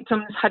 my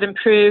symptoms had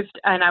improved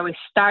and I was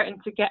starting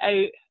to get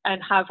out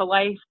and have a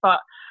life. But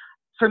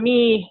for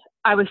me,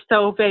 I was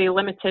still very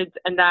limited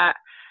in that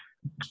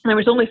there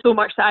was only so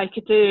much that I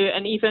could do.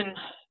 And even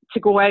to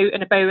go out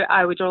and about,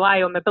 I would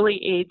rely on mobility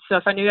aids. So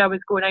if I knew I was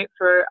going out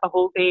for a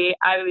whole day,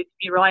 I would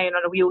be relying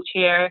on a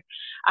wheelchair.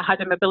 I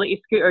had a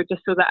mobility scooter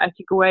just so that I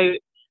could go out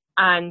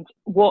and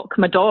walk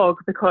my dog,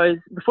 because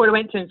before I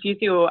went to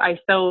Infusio, I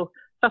still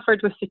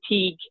suffered with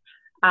fatigue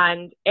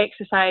and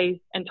exercise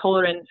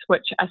intolerance,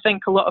 which I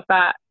think a lot of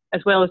that,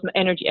 as well as my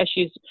energy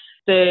issues,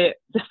 the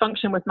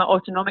dysfunction with my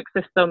autonomic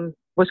system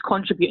was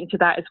contributing to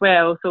that as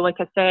well. So like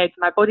I said,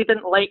 my body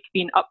didn't like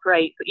being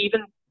upright. So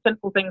even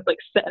simple things like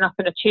sitting up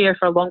in a chair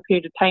for a long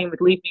period of time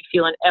would leave me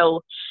feeling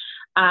ill.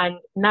 And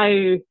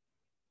now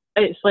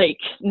it's like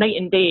night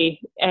and day.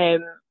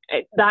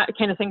 That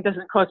kind of thing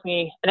doesn't cause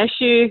me an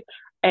issue.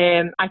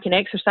 I can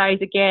exercise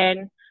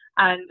again.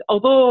 And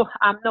although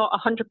I'm not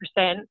 100%,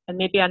 and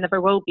maybe I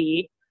never will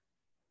be,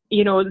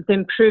 you know, the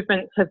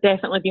improvements have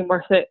definitely been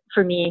worth it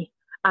for me.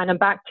 And I'm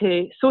back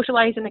to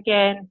socialising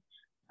again.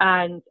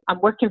 And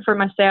I'm working for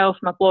myself.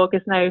 My blog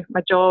is now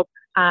my job.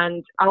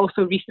 And I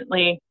also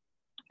recently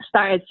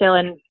started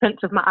selling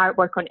prints of my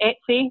artwork on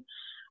Etsy.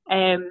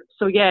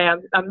 So yeah,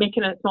 I'm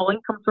making a small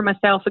income for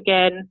myself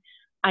again.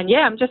 And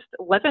yeah, I'm just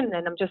living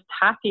and I'm just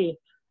happy.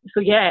 So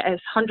yeah,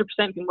 it's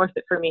 100% been worth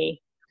it for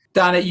me.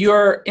 Donna,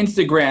 your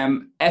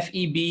Instagram,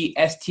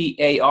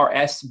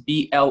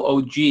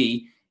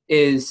 FEBSTARSBLOG,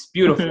 is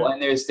beautiful. Mm-hmm. And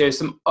there's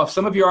some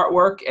of your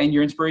artwork and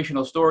your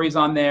inspirational stories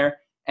on there.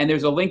 And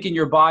there's a link in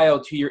your bio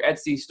to your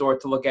Etsy store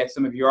to look at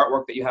some of your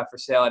artwork that you have for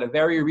sale at a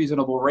very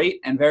reasonable rate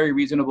and very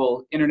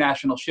reasonable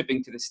international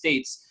shipping to the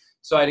States.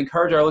 So I'd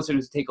encourage our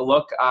listeners to take a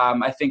look.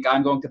 I think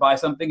I'm going to buy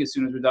something as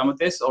soon as we're done with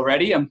this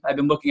already. I've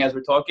been looking as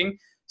we're talking.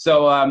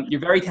 So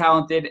you're very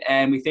talented,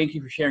 and we thank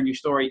you for sharing your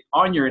story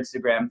on your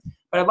Instagram.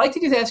 But I'd like to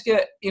just ask you,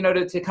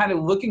 to kind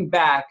of looking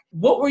back,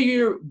 what were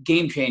your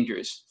game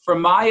changers?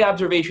 From my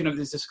observation of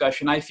this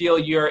discussion, I feel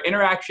your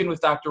interaction with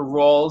Dr.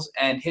 Rawls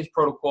and his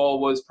protocol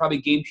was probably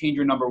game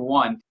changer number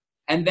 1.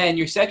 And then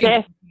your second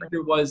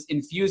changer was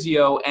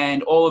Infusio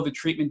and all of the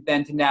treatment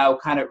then to now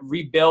kind of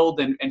rebuild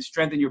and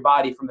strengthen your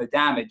body from the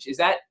damage. Is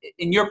that,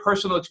 in your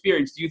personal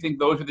experience, do you think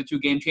those are the 2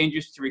 game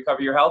changers to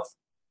recover your health?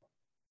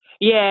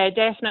 Yeah,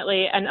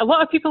 definitely. And a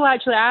lot of people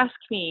actually ask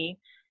me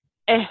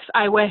if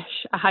I wish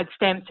I had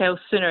stem cells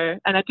sooner.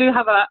 And I do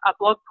have a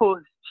blog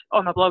post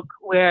on my blog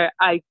where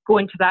I go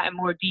into that in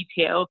more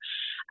detail.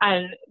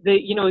 And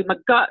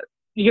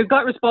your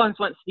gut response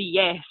wants to be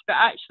yes, but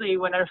actually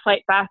when I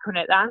reflect back on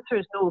it, the answer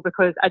is no,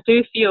 because I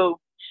do feel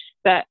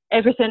that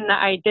everything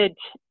that I did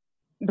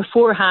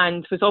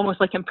beforehand was almost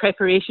like in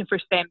preparation for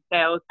stem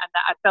cells, and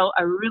that I built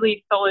a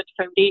really solid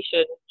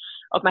foundation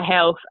of my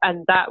health,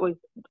 and that was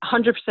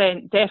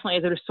 100% definitely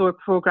the Restore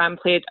program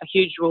played a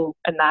huge role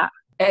in that.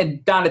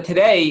 And Donna,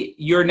 today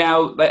you're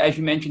now, as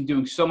you mentioned,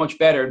 doing so much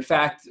better. In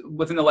fact,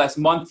 within the last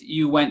month,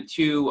 you went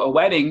to a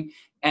wedding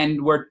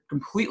and were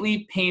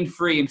completely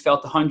pain-free and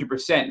felt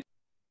 100%.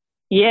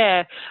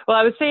 Yeah, well,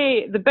 I would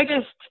say the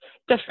biggest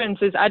difference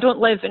is I don't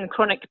live in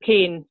chronic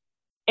pain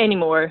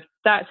anymore.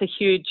 That's a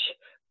huge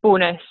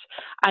bonus.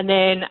 And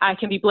then I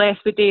can be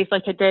blessed with days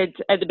like I did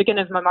at the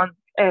beginning of the month.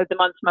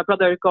 My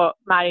brother got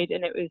married,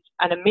 and it was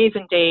an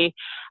amazing day.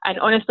 And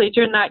honestly,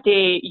 during that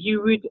day,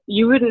 you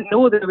wouldn't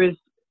know there was,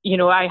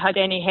 I had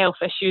any health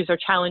issues or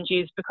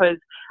challenges, because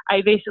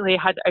I basically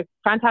had a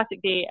fantastic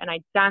day and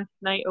I danced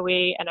the night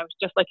away and I was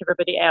just like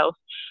everybody else.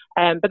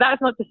 But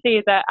that's not to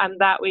say that I'm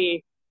that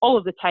way all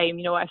of the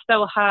time. I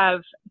still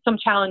have some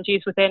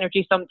challenges with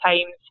energy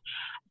sometimes.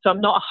 So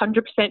I'm not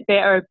 100%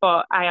 better,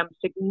 but I am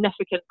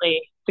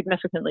significantly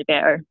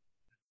better.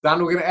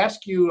 Don, we're going to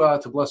ask you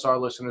to bless our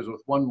listeners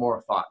with one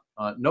more thought.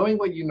 Knowing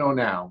what you know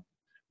now,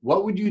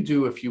 what would you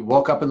do if you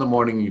woke up in the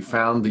morning and you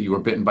found that you were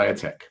bitten by a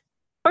tick?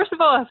 First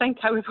of all, I think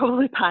I would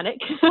probably panic.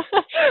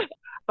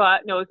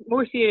 But no,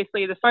 more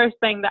seriously, the first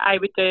thing that I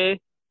would do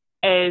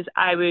is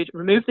I would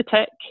remove the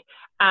tick,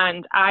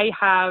 and I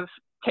have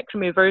tick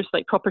removers,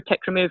 like proper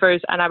tick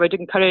removers, and I would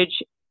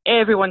encourage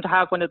everyone to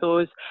have one of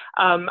those.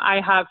 I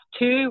have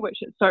 2,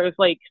 which is sort of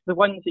like the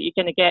ones that you're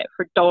going to get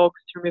for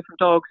dogs, to remove from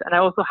dogs, and I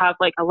also have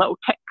like a little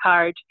tick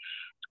card,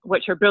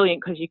 which are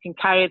brilliant because you can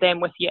carry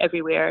them with you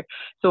everywhere.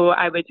 So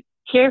I would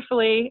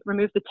carefully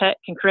remove the tick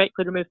and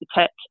correctly remove the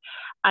tick.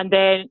 And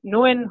then,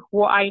 knowing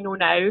what I know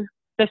now,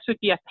 this would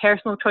be a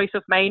personal choice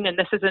of mine, and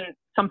this isn't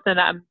something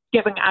that I'm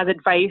giving as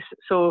advice.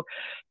 So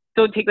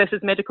don't take this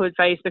as medical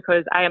advice,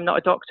 because I am not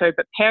a doctor.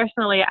 But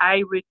personally,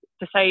 I would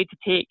decide to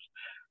take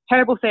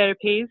herbal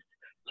therapies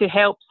to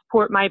help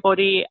support my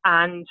body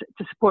and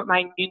to support my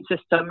immune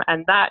system.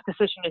 And that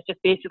decision is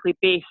just basically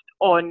based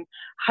on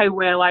how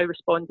well I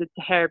responded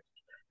to herbs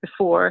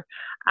before.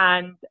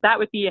 And that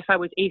would be if I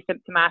was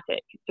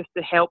asymptomatic, just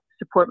to help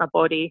support my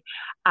body.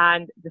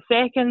 And the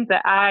second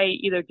that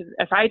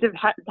if I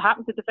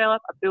happened to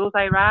develop a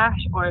bullseye rash,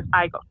 or if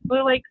I got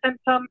flu-like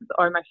symptoms,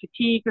 or my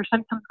fatigue or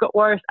symptoms got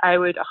worse, I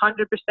would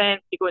 100%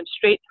 be going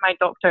straight to my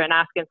doctor and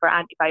asking for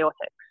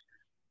antibiotics.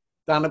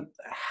 Donna,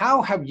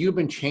 how have you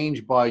been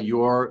changed by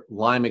your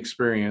Lyme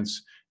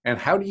experience? And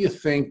how do you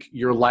think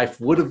your life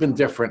would have been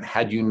different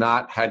had you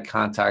not had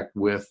contact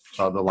with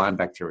the Lyme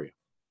bacteria?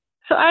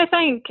 So I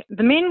think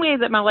the main way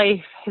that my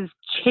life has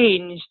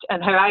changed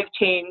and how I've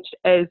changed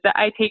is that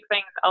I take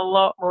things a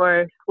lot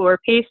more slower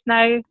paced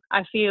now.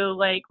 I feel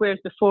like whereas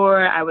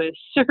before I was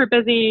super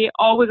busy,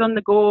 always on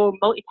the go,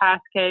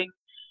 multitasking,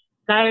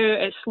 now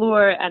it's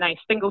slower and I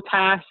single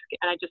task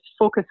and I just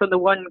focus on the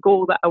one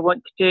goal that I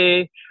want to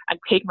do and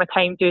take my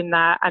time doing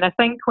that. And I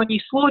think when you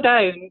slow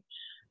down,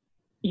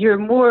 you're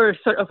more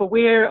sort of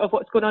aware of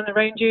what's going on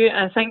around you.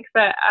 And I think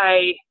that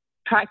I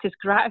practice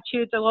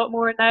gratitude a lot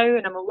more now,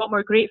 and I'm a lot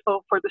more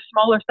grateful for the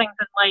smaller things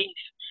in life.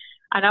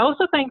 And I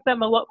also think that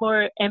I'm a lot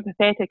more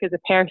empathetic as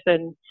a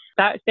person.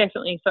 That's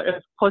definitely sort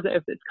of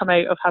positive that's come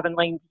out of having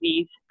Lyme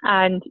disease.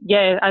 And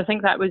yeah, I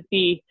think that would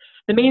be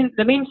the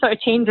main sort of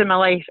change in my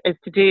life is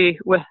to do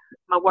with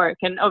my work.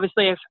 And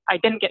obviously if I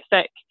didn't get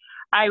sick,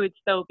 I would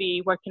still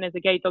be working as a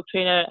guide dog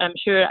trainer. I'm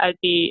sure I'd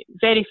be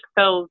very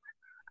fulfilled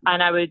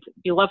and I would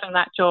be loving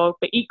that job.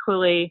 But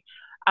equally,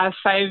 I've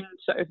found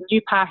sort of new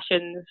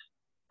passions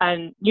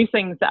and new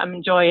things that I'm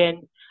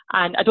enjoying.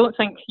 And I don't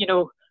think,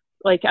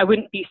 like I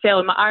wouldn't be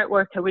selling my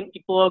artwork, I wouldn't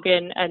be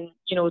blogging. And,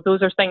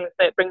 those are things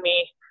that bring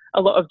me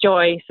a lot of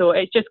joy. So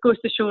it just goes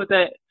to show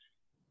that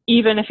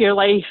even if your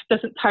life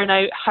doesn't turn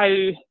out how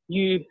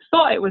you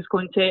thought it was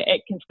going to,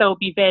 it can still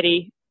be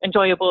very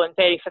enjoyable and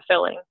very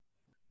fulfilling.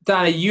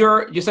 Donna,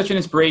 you're such an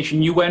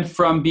inspiration. You went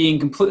from being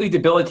completely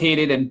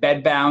debilitated and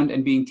bedbound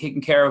and being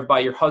taken care of by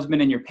your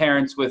husband and your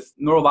parents with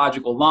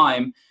neurological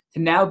Lyme to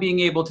now being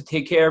able to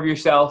take care of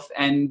yourself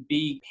and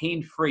be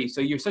pain-free. So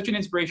you're such an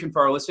inspiration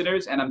for our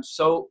listeners, and I'm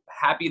so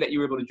happy that you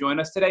were able to join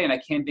us today, and I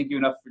can't thank you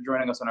enough for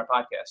joining us on our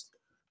podcast.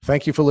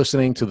 Thank you for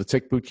listening to the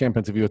Tick Bootcamp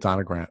interview with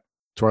Donna Grant.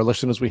 To our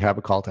listeners, we have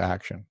a call to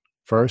action.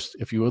 First,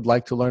 if you would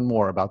like to learn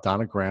more about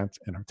Donna Grant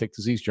and her tick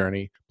disease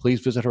journey,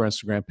 please visit her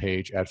Instagram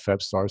page at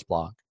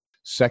FebStarsBlog.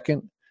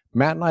 Second,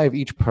 Matt and I have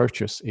each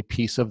purchased a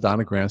piece of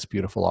Donna Grant's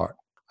beautiful art.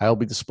 I will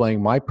be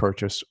displaying my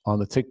purchase on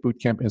the Tick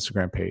Bootcamp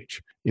Instagram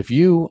page. If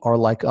you are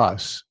like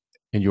us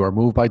and you are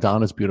moved by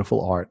Donna's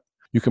beautiful art,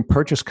 you can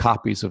purchase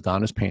copies of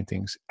Donna's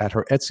paintings at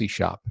her Etsy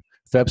shop,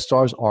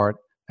 FebStarsArt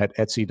at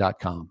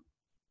Etsy.com.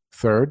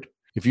 Third,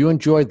 if you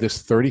enjoyed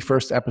this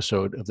 31st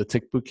episode of the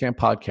Tick Bootcamp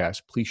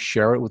podcast, please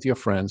share it with your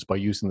friends by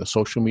using the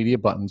social media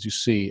buttons you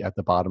see at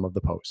the bottom of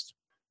the post.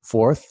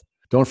 Fourth,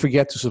 don't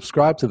forget to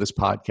subscribe to this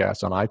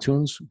podcast on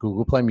iTunes,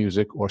 Google Play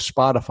Music, or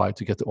Spotify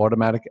to get the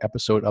automatic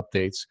episode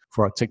updates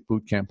for our Tick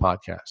Bootcamp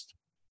podcast.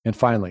 And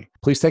finally,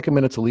 please take a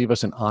minute to leave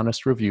us an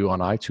honest review on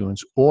iTunes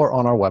or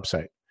on our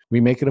website.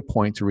 We make it a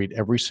point to read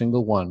every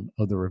single one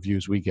of the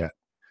reviews we get.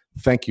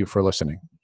 Thank you for listening.